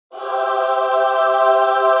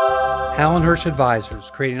Alan Hirsch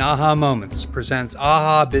Advisors, Creating Aha Moments, presents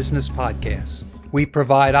Aha Business Podcasts. We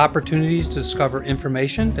provide opportunities to discover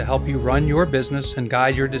information to help you run your business and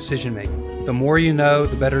guide your decision making. The more you know,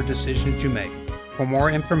 the better decisions you make. For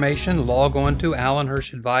more information, log on to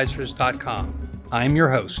alanhirschadvisors.com. I'm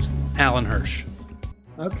your host, Alan Hirsch.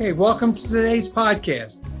 Okay, welcome to today's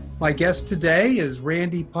podcast. My guest today is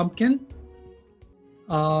Randy Pumpkin,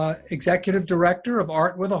 Executive Director of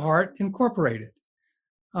Art with a Heart Incorporated.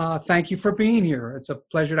 Thank you for being here. It's a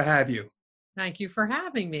pleasure to have you. Thank you for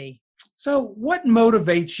having me. So what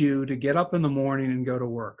motivates you to get up in the morning and go to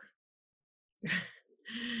work?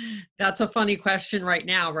 That's a funny question right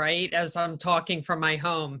now, right? As I'm talking from my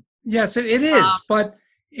home. Yes, it is, but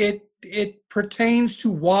it pertains to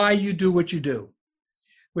why you do what you do,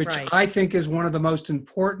 which Right. I think is one of the most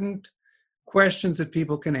important questions that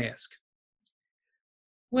people can ask.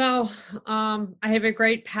 Well, I have a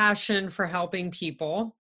great passion for helping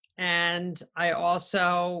people, and I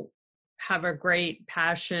also have a great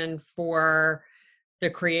passion for the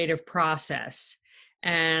creative process,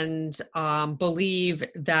 and believe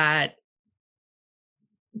that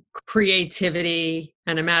creativity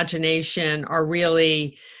and imagination are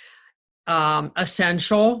really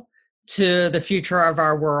essential to the future of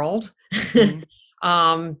our world. Mhm.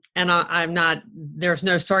 I'm not, there's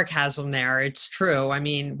no sarcasm there. It's true. I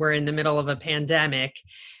mean, we're in the middle of a pandemic,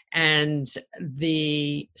 and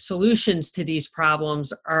the solutions to these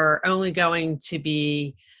problems are only going to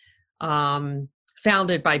be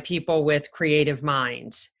founded by people with creative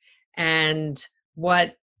minds. And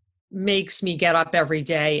what makes me get up every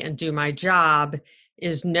day and do my job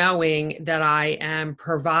is knowing that I am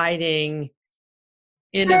providing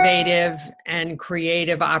innovative and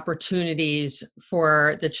creative opportunities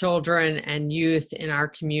for the children and youth in our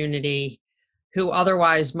community who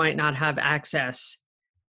otherwise might not have access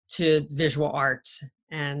to visual arts.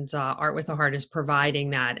 And Art with a Heart is providing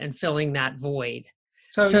that and filling that void.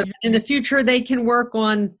 So in the future, they can work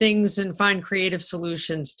on things and find creative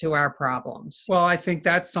solutions to our problems. Well, I think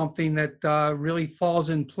that's something that really falls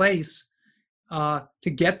in place to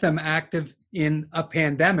get them active in a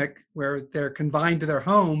pandemic where they're confined to their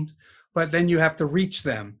homes, but then you have to reach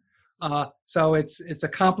them. So it's a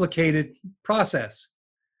complicated process.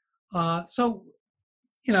 So,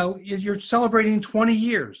 you know, you're celebrating 20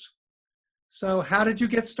 years. So how did you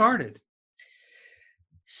get started?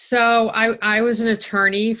 So I was an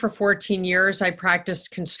attorney for 14 years. I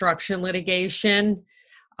practiced construction litigation.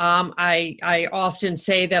 I often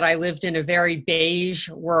say that I lived in a very beige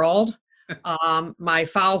world. My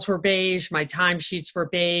files were beige, my timesheets were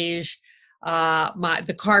beige,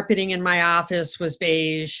 the carpeting in my office was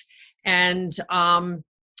beige, and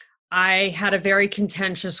I had a very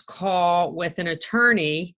contentious call with an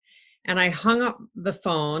attorney, and I hung up the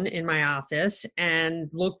phone in my office and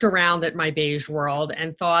looked around at my beige world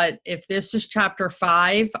and thought, if this is chapter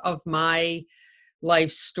 5 of my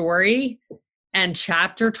life story, and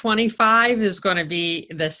chapter 25 is going to be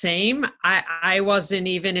the same, I wasn't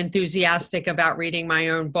even enthusiastic about reading my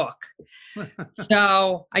own book.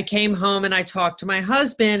 So I came home and I talked to my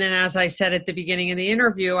husband. And as I said at the beginning of the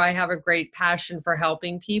interview, I have a great passion for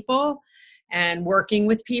helping people and working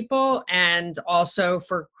with people, and also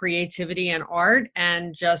for creativity and art,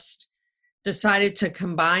 and just decided to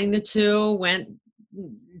combine the two.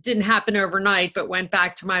 Didn't happen overnight, but went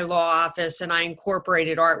back to my law office and I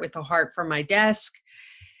incorporated Art with a Heart from my desk.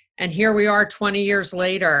 And here we are 20 years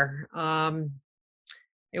later.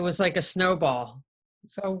 It was like a snowball.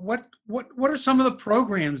 So what are some of the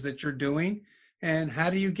programs that you're doing, and how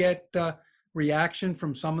do you get reaction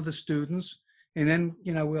from some of the students? And then,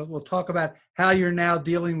 you know, we'll talk about how you're now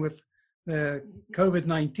dealing with the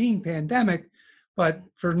COVID-19 pandemic, but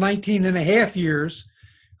for 19 and a half years,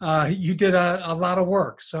 you did a lot of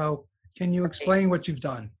work. So can you explain what you've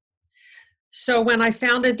done? So when I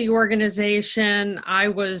founded the organization, I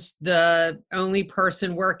was the only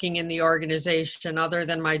person working in the organization other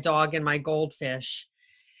than my dog and my goldfish.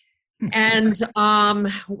 And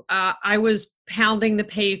I was pounding the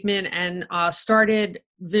pavement and started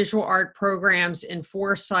visual art programs in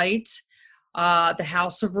 4 sites: the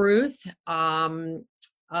House of Ruth,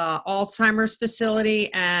 Alzheimer's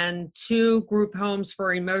facility, and 2 group homes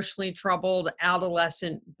for emotionally troubled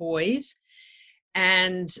adolescent boys.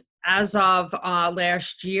 And as of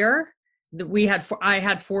last year, I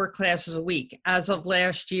had 4 classes a week. As of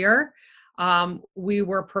last year, we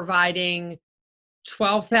were providing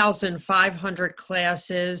 12,500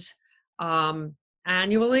 classes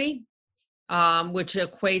annually, which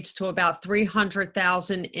equates to about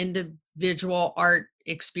 300,000 individual art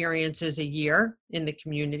experiences a year in the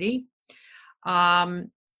community.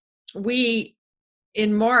 We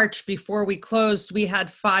in March, before we closed, we had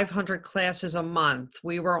 500 classes a month.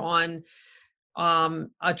 We were on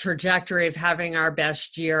a trajectory of having our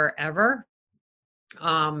best year ever.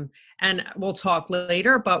 And we'll talk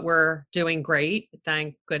later, but we're doing great,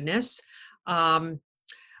 thank goodness.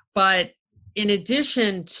 But in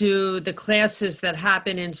addition to the classes that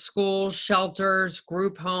happen in schools, shelters,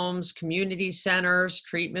 group homes, community centers,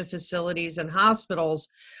 treatment facilities, and hospitals,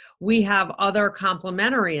 we have other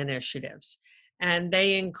complementary initiatives. And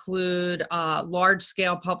they include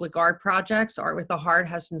large-scale public art projects. Art with a Heart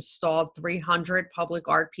has installed 300 public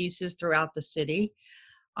art pieces throughout the city.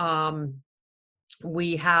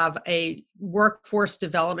 We have a workforce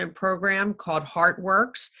development program called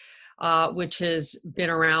HeartWorks, which has been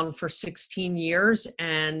around for 16 years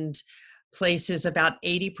and places about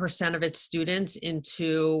 80% of its students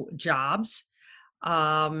into jobs.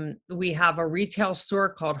 We have a retail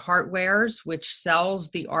store called Heartwares, which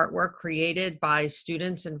sells the artwork created by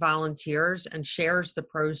students and volunteers and shares the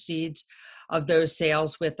proceeds of those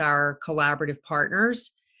sales with our collaborative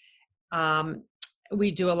partners.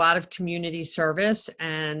 We do a lot of community service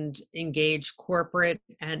and engage corporate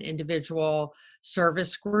and individual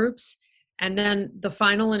service groups. And then the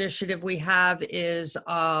final initiative we have is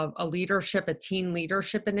a teen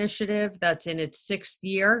leadership initiative that's in its 6th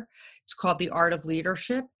year. It's called the Art of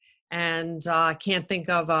Leadership. And I can't think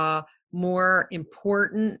of a more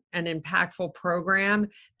important and impactful program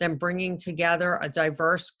than bringing together a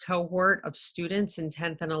diverse cohort of students in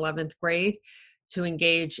 10th and 11th grade to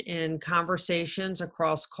engage in conversations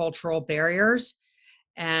across cultural barriers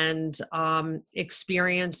and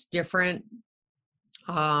experience different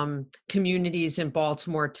communities in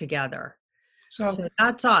Baltimore together. So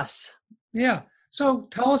that's us. Yeah. So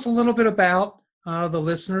tell us a little bit about the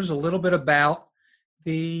listeners, a little bit about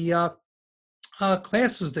the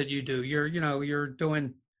classes that you do. You're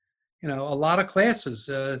doing, a lot of classes.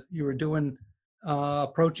 You were doing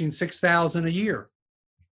approaching 6,000 a year.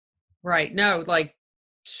 Right. No, like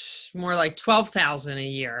more like 12,000 a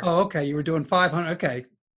year. Oh, okay. You were doing 500. Okay.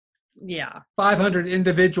 Yeah. 500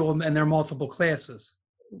 individual and they're multiple classes.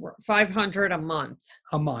 500 a month.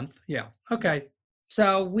 A month. Yeah. Okay.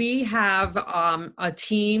 So we have a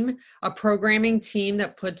programming team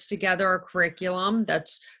that puts together a curriculum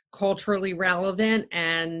that's culturally relevant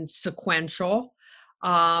and sequential.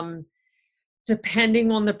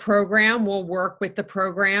 Depending on the program, we'll work with the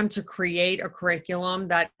program to create a curriculum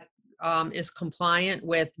that is compliant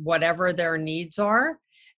with whatever their needs are.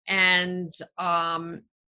 And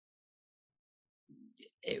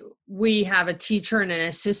we have a teacher and an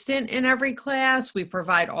assistant in every class. We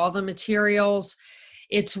provide all the materials.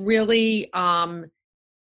 It's really,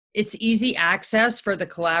 it's easy access for the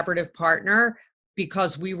collaborative partner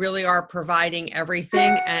because we really are providing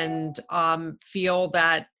everything and feel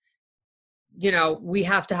that we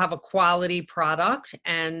have to have a quality product,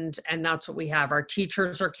 and that's what we have. Our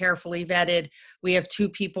teachers are carefully vetted. We have 2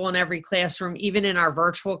 people in every classroom. Even in our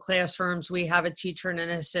virtual classrooms, we have a teacher and an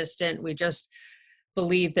assistant. We just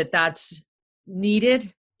believe that that's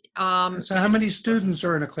needed. So how many students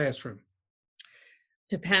are in a classroom?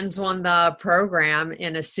 Depends on the program.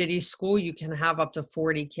 In a city school, you can have up to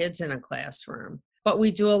 40 kids in a classroom. But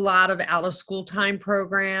we do a lot of out-of-school time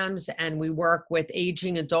programs, and we work with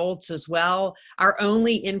aging adults as well. Our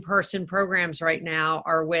only in-person programs right now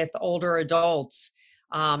are with older adults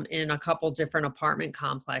in a couple different apartment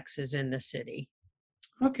complexes in the city.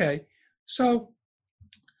 Okay. So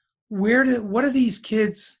what are these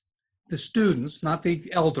kids, the students, not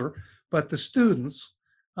the elder, but the students,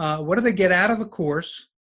 what do they get out of the course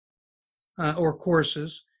or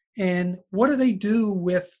courses? And what do they do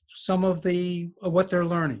with some of what they're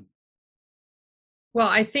learning? Well,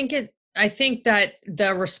 I think that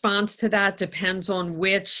the response to that depends on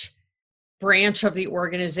which branch of the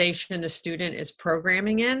organization the student is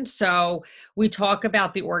programming in. So we talk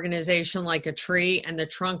about the organization like a tree, and the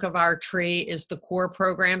trunk of our tree is the core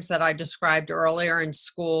programs that I described earlier in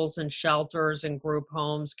schools and shelters and group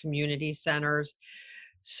homes, community centers.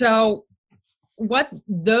 So what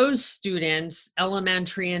those students,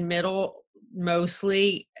 elementary and middle,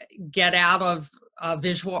 mostly get out of a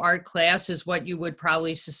visual art class is what you would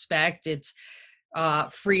probably suspect. It's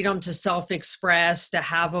freedom to self-express, to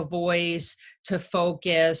have a voice, to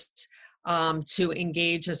focus, to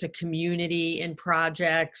engage as a community in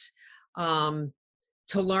projects,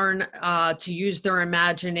 to learn to use their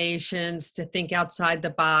imaginations, to think outside the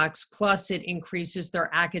box. Plus, it increases their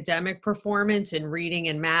academic performance in reading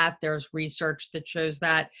and math. There's research that shows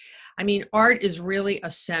that. I mean, art is really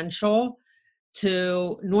essential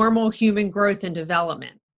to normal human growth and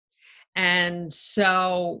development. And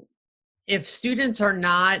so if students are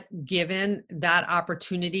not given that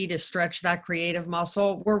opportunity to stretch that creative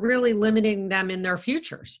muscle, we're really limiting them in their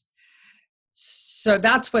futures. So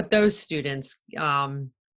that's what those students,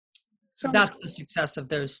 that's the success of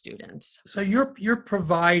those students. So you're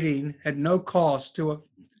providing at no cost to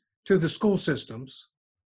the school systems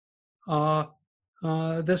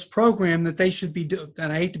this program that they should be doing,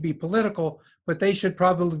 and I hate to be political, but they should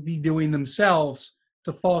probably be doing themselves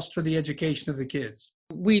to foster the education of the kids.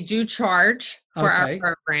 We do charge for our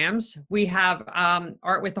programs. We have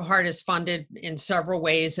Art with the Heart is funded in several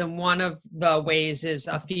ways, and one of the ways is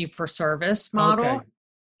a fee-for-service model.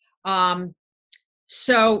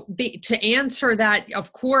 So to answer that,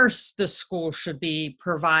 of course, the school should be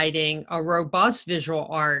providing a robust visual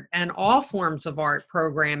art and all forms of art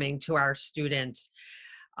programming to our students.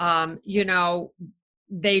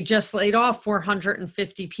 They just laid off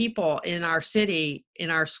 450 people in our city, in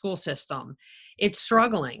our school system. It's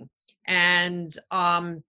struggling. And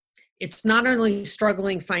it's not only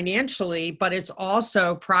struggling financially, but it's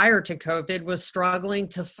also, prior to COVID, was struggling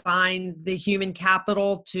to find the human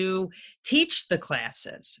capital to teach the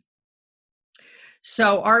classes.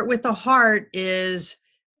 So Art with a Heart is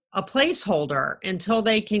a placeholder until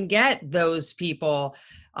they can get those people,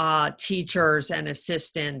 teachers and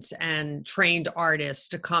assistants and trained artists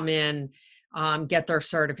to come in, get their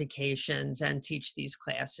certifications and teach these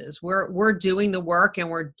classes. We're doing the work, and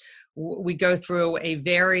we go through a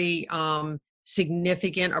very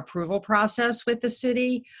significant approval process with the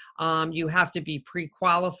city. You have to be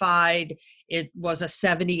pre-qualified. It was a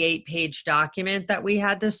 78-page document that we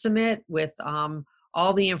had to submit with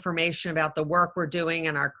all the information about the work we're doing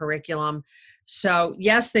and our curriculum. So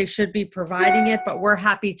yes, they should be providing it, but we're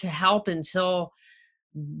happy to help until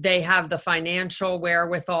they have the financial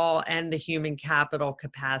wherewithal and the human capital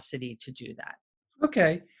capacity to do that.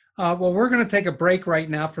 Okay. Well, we're going to take a break right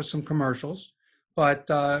now for some commercials. But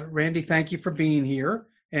Randy, thank you for being here.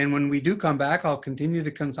 And when we do come back, I'll continue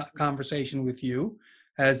the conversation with you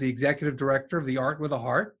as the Executive Director of the Art with a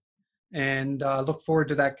Heart, and look forward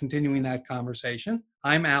to continuing that conversation.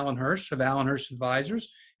 I'm Alan Hirsch of Alan Hirsch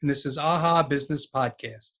Advisors, and this is AHA Business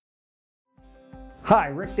Podcast. Hi,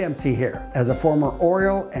 Rick Dempsey here. As a former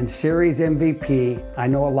Oriole and Series MVP, I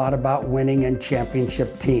know a lot about winning and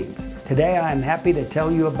championship teams. Today, I am happy to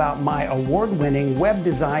tell you about my award-winning web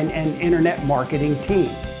design and internet marketing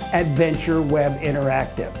team, Adventure Web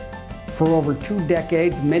Interactive. For over 2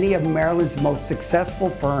 decades, many of Maryland's most successful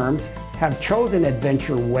firms have chosen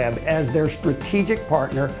Adventure Web as their strategic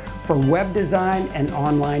partner for web design and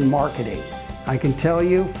online marketing. I can tell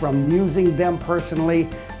you from using them personally,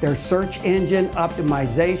 their search engine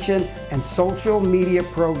optimization and social media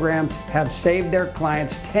programs have saved their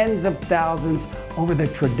clients tens of thousands over the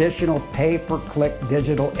traditional pay-per-click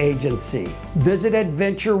digital agency. Visit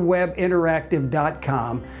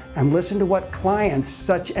AdventureWebInteractive.com and listen to what clients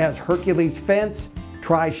such as Hercules Fence,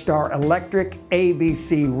 TriStar Electric,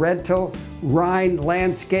 ABC Rental, Rhine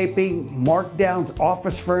Landscaping, Markdown's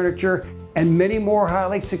Office Furniture, and many more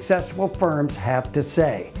highly successful firms have to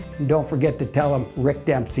say. And don't forget to tell them Rick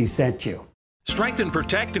Dempsey sent you. Strengthen,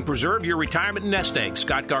 protect, and preserve your retirement nest egg.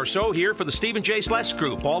 Scott Garceau here for the Stephen J. Sless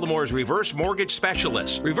Group, Baltimore's reverse mortgage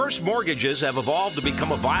specialist. Reverse mortgages have evolved to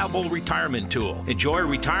become a viable retirement tool. Enjoy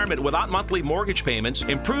retirement without monthly mortgage payments,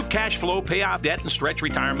 improve cash flow, pay off debt, and stretch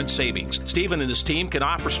retirement savings. Stephen and his team can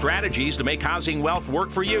offer strategies to make housing wealth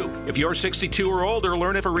work for you. If you're 62 or older,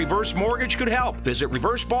 learn if a reverse mortgage could help. Visit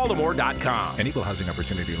reversebaltimore.com. An equal housing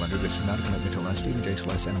opportunity lender. This is not a commitment to lend. Stephen J.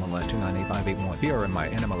 Sless, NMLS 298581.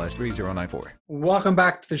 PRMI NMLS 3094. Welcome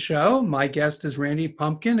back to the show. My guest is Randy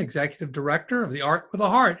Pumpkin, Executive Director of the Art with a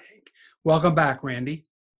Heart, Inc. Welcome back, Randy.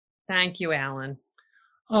 Thank you, Alan.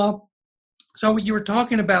 So you were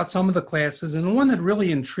talking about some of the classes, and the one that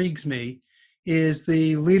really intrigues me is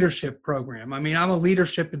the leadership program. I mean, I'm a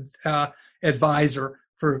leadership advisor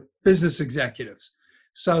for business executives.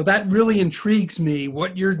 So that really intrigues me,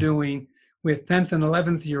 what you're doing with 10th and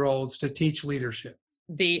 11th year olds to teach leadership.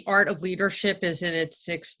 The Art of Leadership is in its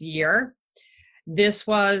 6th year. This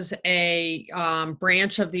was a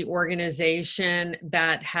branch of the organization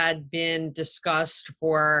that had been discussed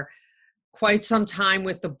for quite some time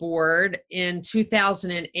with the board. In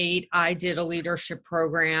 2008, I did a leadership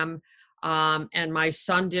program, and my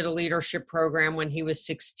son did a leadership program when he was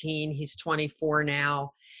 16. He's 24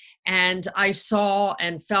 now. And I saw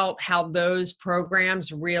and felt how those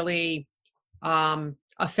programs really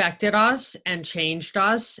affected us and changed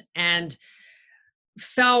us, and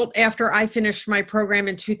felt after I finished my program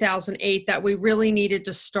in 2008 that we really needed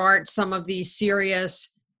to start some of these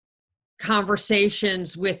serious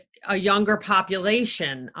conversations with a younger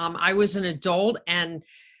population. I was an adult, and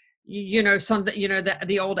something,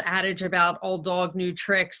 the old adage about old dog, new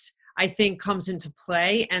tricks, I think comes into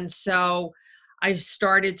play. And so I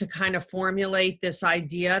started to kind of formulate this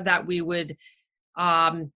idea that we would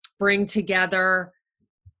bring together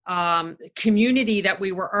community that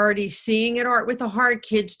we were already seeing at Art with a Heart,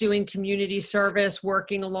 kids doing community service,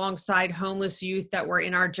 working alongside homeless youth that were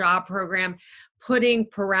in our job program, putting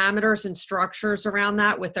parameters and structures around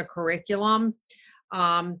that with a curriculum.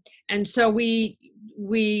 And so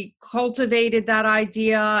we cultivated that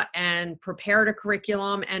idea and prepared a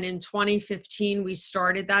curriculum. And in 2015, we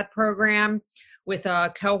started that program with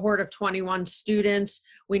a cohort of 21 students.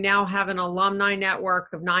 We now have an alumni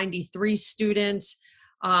network of 93 students.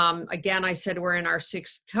 Again, I said we're in our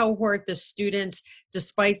 6th cohort. The students,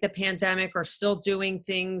 despite the pandemic, are still doing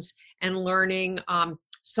things and learning.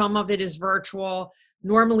 Some of it is virtual.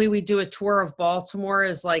 Normally, we do a tour of Baltimore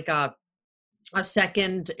as like a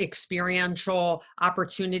second experiential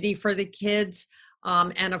opportunity for the kids.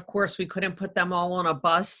 And of course, we couldn't put them all on a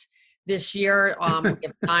bus this year. We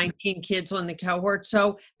have 19 kids on the cohort.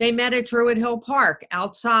 So they met at Druid Hill Park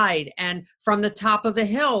outside, and from the top of a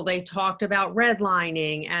hill, they talked about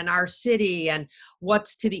redlining and our city and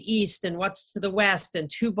what's to the east and what's to the west and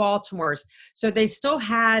 2 Baltimores. So they still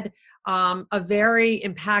had a very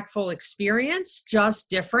impactful experience, just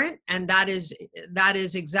different. And that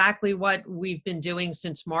is exactly what we've been doing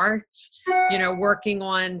since March, working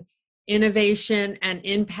on innovation and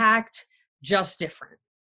impact, just different.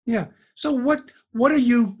 Yeah. So what are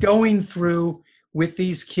you going through with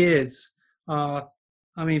these kids?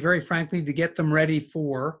 Very frankly, to get them ready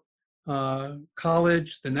for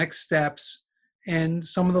college, the next steps, and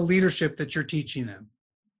some of the leadership that you're teaching them.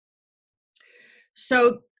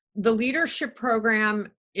 So the leadership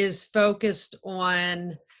program is focused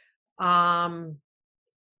on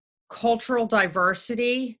cultural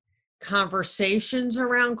diversity, conversations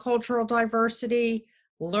around cultural diversity,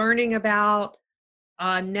 learning about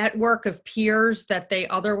a network of peers that they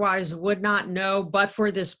otherwise would not know but for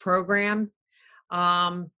this program,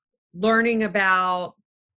 learning about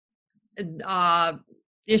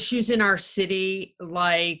issues in our city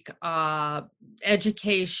like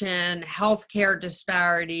education, healthcare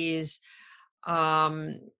disparities,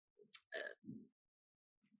 all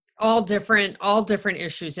different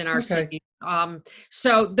issues in our city.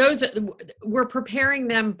 So we're preparing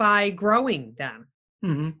them by growing them.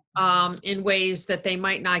 Mm-hmm. In ways that they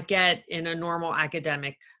might not get in a normal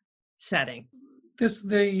academic setting.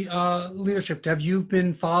 The leadership, have you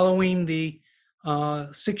been following the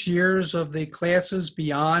 6 years of the classes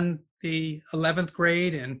beyond the 11th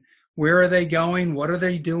grade, and where are they going? What are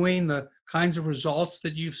they doing? The kinds of results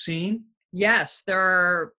that you've seen? Yes,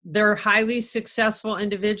 they're highly successful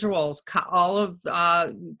individuals. All of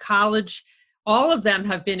college. All of them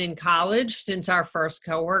have been in college since our first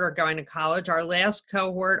cohort or going to college. Our last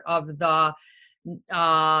cohort of the,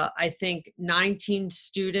 I think, 19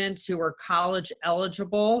 students who were college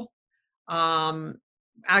eligible.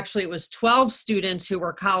 Actually, it was 12 students who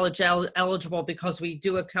were college eligible because we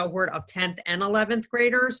do a cohort of 10th and 11th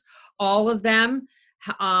graders. All of them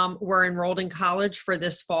were enrolled in college for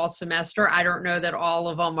this fall semester. I don't know that all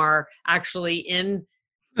of them are actually in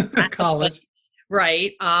college.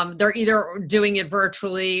 Right. They're either doing it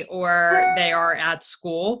virtually or they are at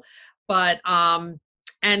school. But,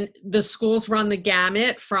 and the schools run the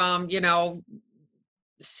gamut from,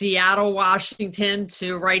 Seattle, Washington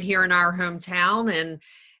to right here in our hometown and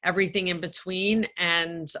everything in between.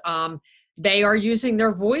 And they are using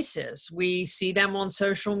their voices. We see them on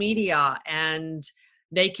social media and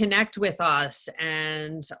they connect with us,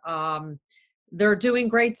 and they're doing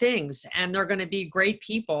great things, and they're going to be great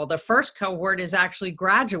people. The first cohort is actually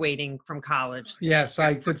graduating from college. Yes,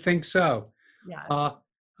 I would think so. Yes.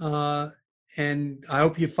 And I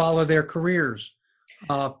hope you follow their careers.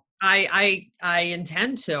 I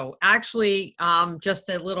intend to. Actually, just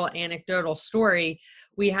a little anecdotal story.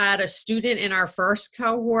 We had a student in our first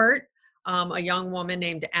cohort, a young woman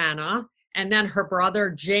named Anna, and then her brother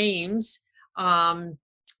James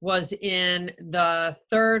was in the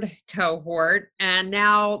 3rd cohort, and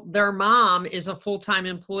now their mom is a full-time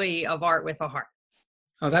employee of Art with a Heart.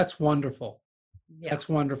 Oh, that's wonderful. Yeah. That's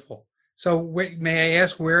wonderful. So may I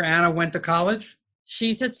ask where Anna went to college?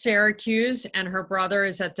 She's at Syracuse, and her brother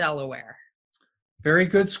is at Delaware. Very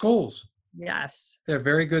good schools. Yes. They're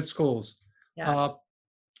very good schools. Yes.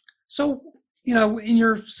 So, in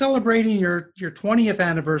your celebrating your 20th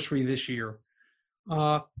anniversary this year,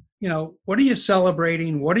 what are you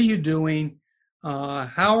celebrating? What are you doing?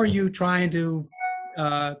 How are you trying to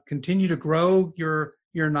continue to grow your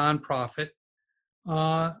nonprofit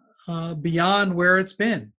beyond where it's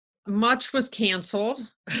been? Much was canceled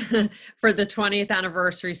for the 20th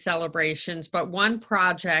anniversary celebrations, but one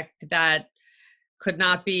project that could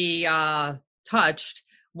not be touched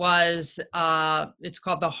was it's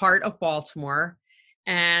called the Heart of Baltimore.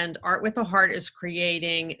 And Art with a Heart is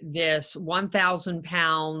creating this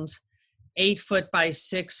 1,000-pound, 8-foot by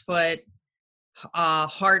 6-foot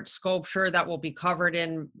heart sculpture that will be covered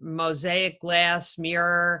in mosaic glass,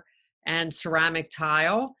 mirror, and ceramic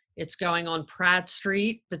tile. It's going on Pratt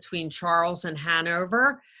Street between Charles and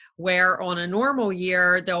Hanover, where on a normal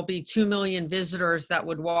year, there'll be 2 million visitors that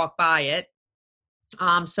would walk by it.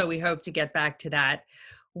 So we hope to get back to that.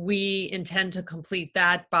 We intend to complete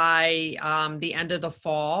that by the end of the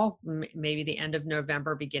fall, maybe the end of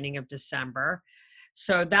November, beginning of December.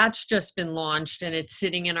 So that's just been launched and it's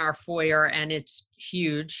sitting in our foyer and it's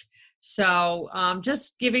huge. So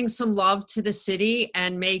just giving some love to the city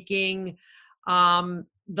and making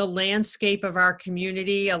the landscape of our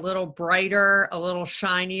community a little brighter, a little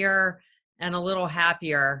shinier, and a little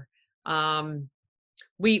happier.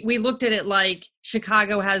 We looked at it like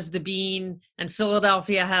Chicago has the bean and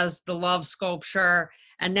Philadelphia has the love sculpture,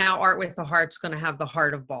 and now Art with the Heart's going to have the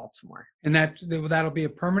Heart of Baltimore. And that'll be a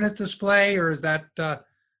permanent display, or is that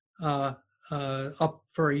up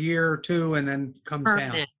for a year or two and then comes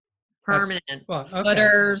down? Permanent. Well, okay.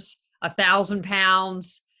 Footers, 1,000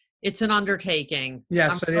 pounds. It's an undertaking.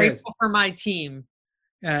 Yes, I'm grateful for my team.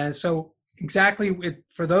 So exactly,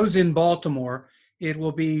 for those in Baltimore, it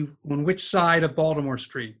will be on which side of Baltimore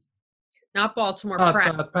Street? Not Baltimore,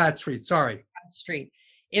 Pratt Street, sorry. Pratt Street.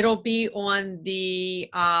 It'll be on the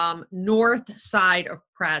north side of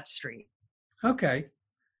Pratt Street. Okay.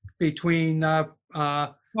 Between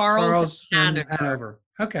Charles and Hanover.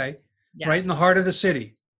 Okay. Yes. Right in the heart of the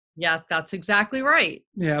city. Yeah, that's exactly right.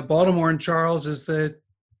 Yeah, Baltimore and Charles is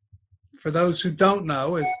for those who don't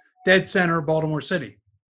know, is dead center of Baltimore City.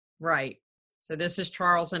 Right. So this is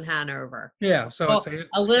Charles and Hanover. Yeah, so well, it's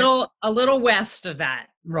a little west of that.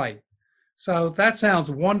 Right. So that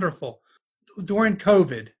sounds wonderful. During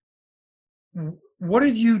COVID, what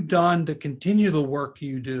have you done to continue the work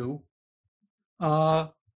you do? I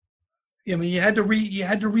mean, you had to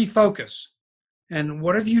refocus. And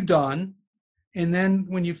what have you done? And then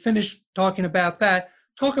when you finish talking about that,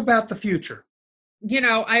 talk about the future. You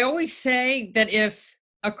know, I always say that if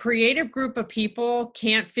a creative group of people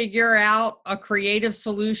can't figure out a creative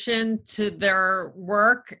solution to their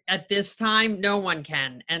work at this time, no one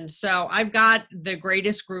can. And so I've got the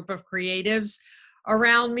greatest group of creatives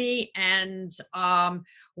around me, and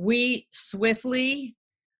we swiftly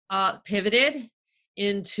pivoted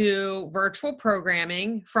into virtual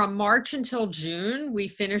programming. From March until June, we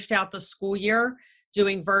finished out the school year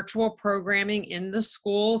doing virtual programming in the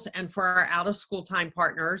schools and for our out-of-school time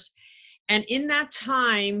partners. And in that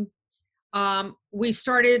time, we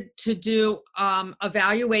started to do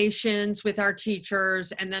evaluations with our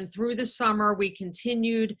teachers. And then through the summer, we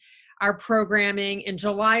continued our programming. In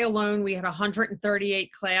July alone, we had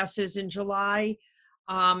 138 classes in July.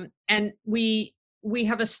 And we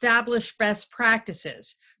have established best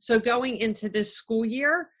practices. So going into this school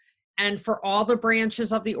year, and for all the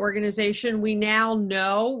branches of the organization, we now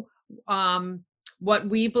know what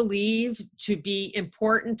we believe to be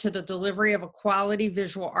important to the delivery of a quality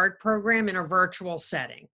visual art program in a virtual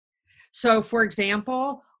setting. So, for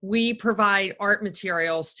example, we provide art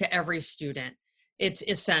materials to every student. It's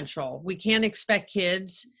essential. We can't expect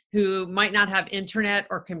kids who might not have internet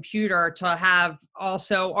or computer to have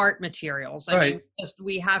also art materials. I mean,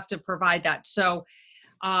 we have to provide that. So,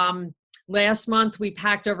 last month, we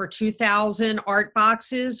packed over 2,000 art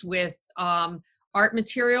boxes with art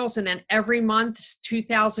materials, and then every month,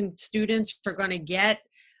 2,000 students are going to get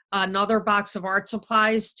another box of art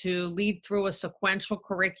supplies to lead through a sequential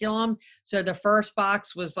curriculum. So the first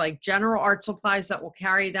box was like general art supplies that will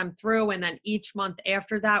carry them through, and then each month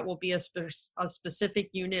after that will be a specific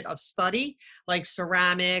unit of study, like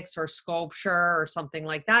ceramics or sculpture or something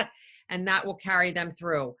like that, and that will carry them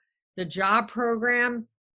through. The job program,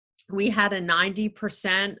 we had a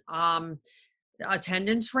 90%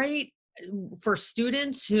 attendance rate for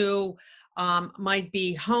students who might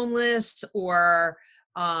be homeless or,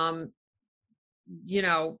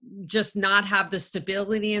 just not have the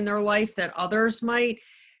stability in their life that others might.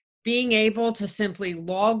 being able to simply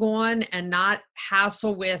log on and not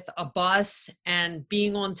hassle with a bus and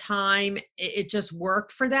being on time, it just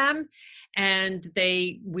worked for them. And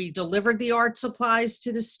we delivered the art supplies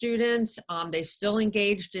to the students. They still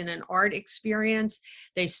engaged in an art experience.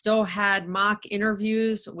 They still had mock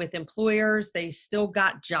interviews with employers. They still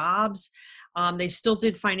got jobs. They still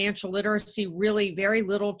did financial literacy. Really very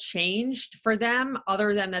little changed for them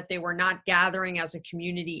other than that they were not gathering as a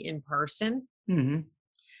community in person. Mm-hmm.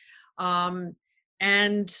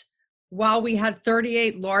 And while we had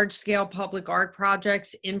 38 large-scale public art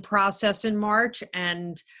projects in process in March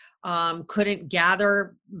and couldn't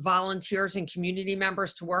gather volunteers and community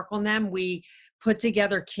members to work on them, we put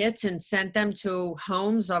together kits and sent them to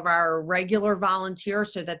homes of our regular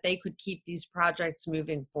volunteers so that they could keep these projects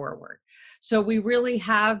moving forward. So we really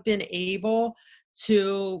have been able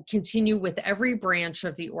to continue with every branch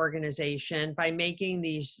of the organization by making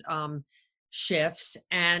these shifts,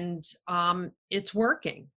 and it's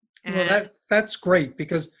working. And Well, that's great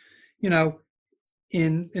because,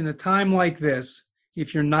 in a time like this,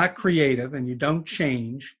 if you're not creative and you don't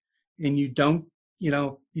change and you don't,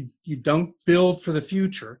 you don't build for the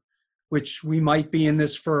future, which we might be in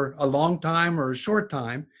this for a long time or a short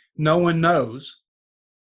time, no one knows.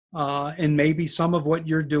 And maybe some of what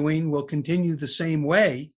you're doing will continue the same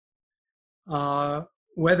way,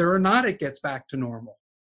 whether or not it gets back to normal.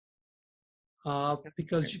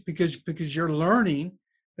 Because you're learning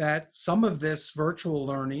that some of this virtual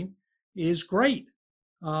learning is great.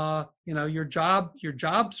 Your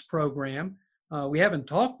jobs program, we haven't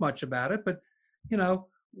talked much about it, but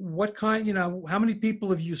what kind, how many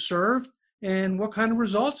people have you served and what kind of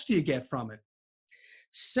results do you get from it?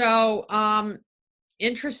 So,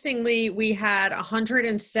 interestingly, we had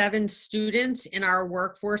 107 students in our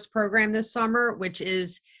workforce program this summer, which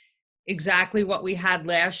is exactly what we had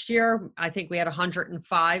last year. I think we had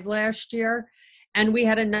 105 last year, and we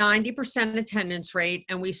had a 90% attendance rate,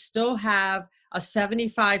 and we still have a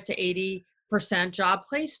 75 to 80% job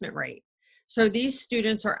placement rate. So these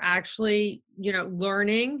students are actually,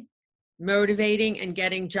 learning, motivating, and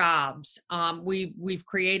getting jobs. We've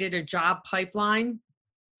created a job pipeline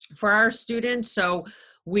for our students. So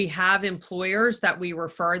we have employers that we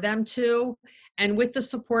refer them to, and with the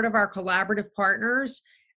support of our collaborative partners,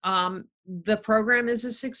 the program is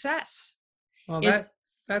a success. Well,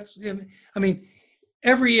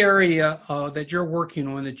 every area that you're working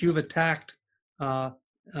on that you've attacked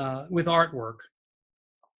with artwork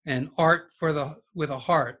and art with a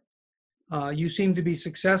heart, you seem to be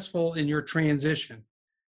successful in your transition.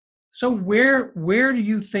 So where do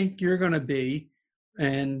you think you're going to be?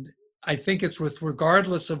 And I think it's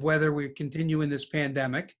regardless of whether we continue in this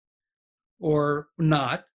pandemic or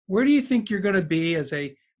not, where do you think you're going to be as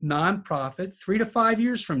a nonprofit 3 to 5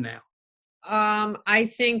 years from now? I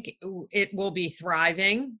think it will be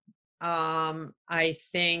thriving. I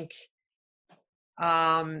think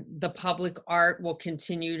the public art will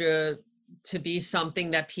continue to be something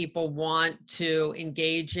that people want to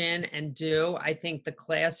engage in and do. I think the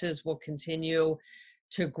classes will continue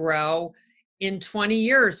to grow. In 20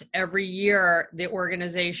 years, every year, the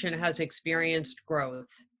organization has experienced growth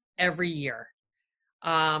every year.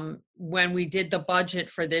 When we did the budget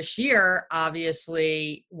for this year,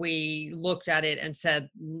 obviously we looked at it and said,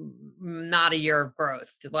 not a year of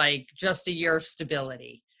growth, like just a year of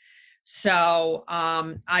stability. So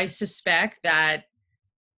I suspect that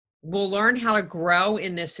we'll learn how to grow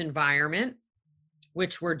in this environment,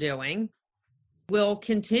 which we're doing. We'll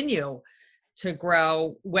continue to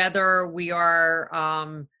grow, whether we are,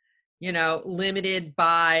 limited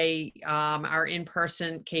by our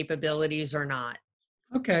in-person capabilities or not.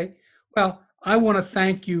 Okay. Well, I want to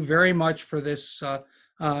thank you very much for this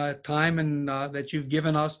time and that you've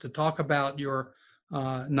given us to talk about your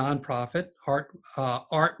nonprofit,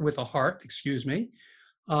 Art with a Heart, excuse me.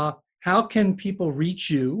 How can people reach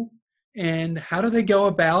you, and how do they go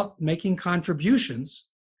about making contributions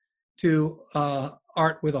to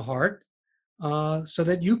Art with a Heart so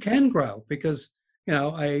that you can grow? Because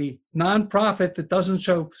a nonprofit that doesn't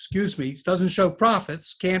show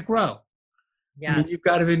profits can't grow. Yes. You've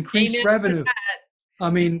got to increase revenue.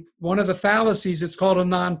 One of the fallacies, it's called a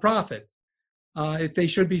nonprofit. They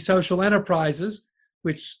should be social enterprises,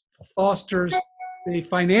 which fosters the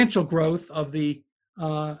financial growth of the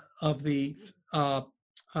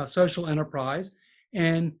social enterprise,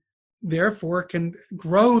 and therefore can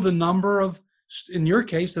grow the number of, in your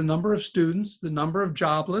case, the number of students, the number of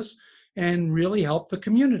jobless, and really help the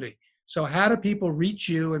community. So how do people reach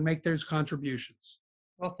you and make those contributions?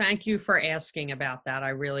 Well, thank you for asking about that. I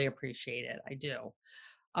really appreciate it. I do.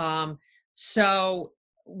 So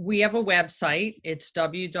we have a website. It's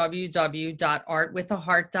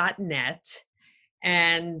www.artwithaheart.net.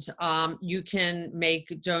 And you can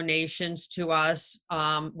make donations to us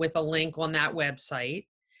with a link on that website.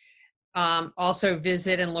 Also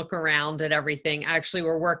visit and look around at everything. Actually,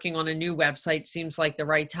 we're working on a new website. Seems like the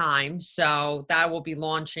right time. So that will be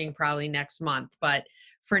launching probably next month. But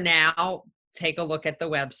for now, take a look at the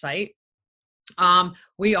website.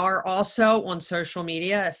 We are also on social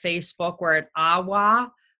media at Facebook. We're at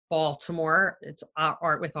AWA Baltimore. It's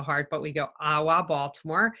Art with a Heart, but we go AWA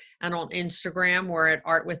Baltimore. And on Instagram, we're at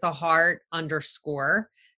Art with a Heart _.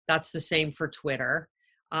 That's the same for Twitter.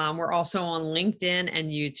 We're also on LinkedIn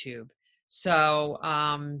and YouTube. So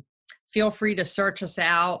feel free to search us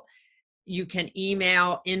out. You can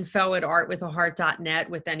email info@artwithaheart.net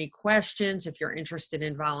with any questions if you're interested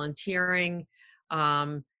in volunteering.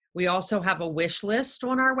 We also have a wish list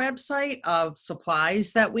on our website of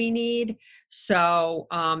supplies that we need. So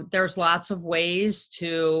there's lots of ways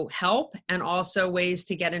to help and also ways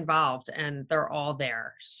to get involved, and they're all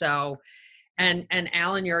there. So, and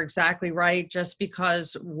Alan, you're exactly right. Just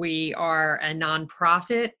because we are a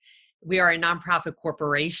nonprofit, we are a nonprofit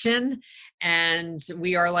corporation, and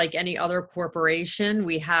we are like any other corporation.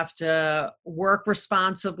 We have to work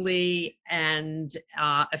responsibly and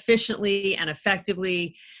efficiently and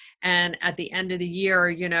effectively. And at the end of the year,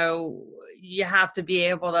 you know, you have to be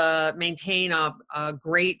able to maintain a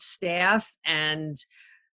great staff and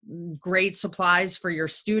great supplies for your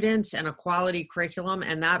students and a quality curriculum.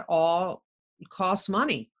 And that all costs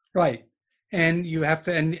money. Right. And you have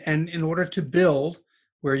to, and in order to build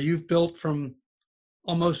where you've built from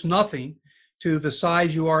almost nothing to the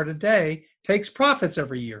size you are today, takes profits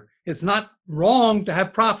every year. It's not wrong to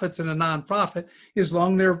have profits in a nonprofit as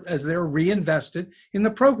long as they're reinvested in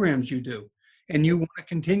the programs you do. And you want to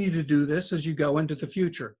continue to do this as you go into the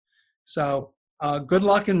future. So good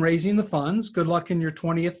luck in raising the funds. Good luck in your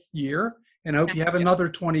 20th year, and hope you have another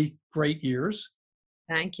 20 great years.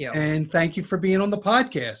 Thank you. And thank you for being on the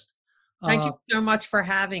podcast. Thank you so much for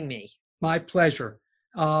having me. My pleasure.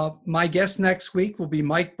 My guest next week will be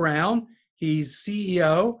Mike Brown. He's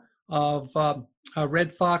CEO of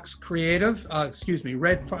Red Fox Financial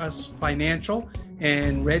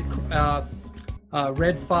and Red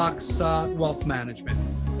Fox Wealth Management.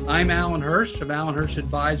 I'm Alan Hirsch of Alan Hirsch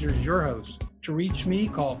Advisors, your host. To reach me,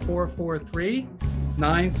 call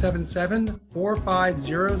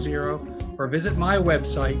 443-977-4500 or visit my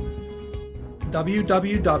website,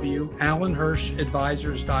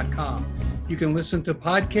 www.alanhirschadvisors.com. You can listen to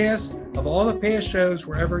podcasts of all the past shows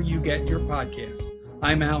wherever you get your podcasts.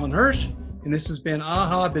 I'm Alan Hirsch, and this has been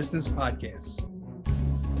AHA Business Podcasts.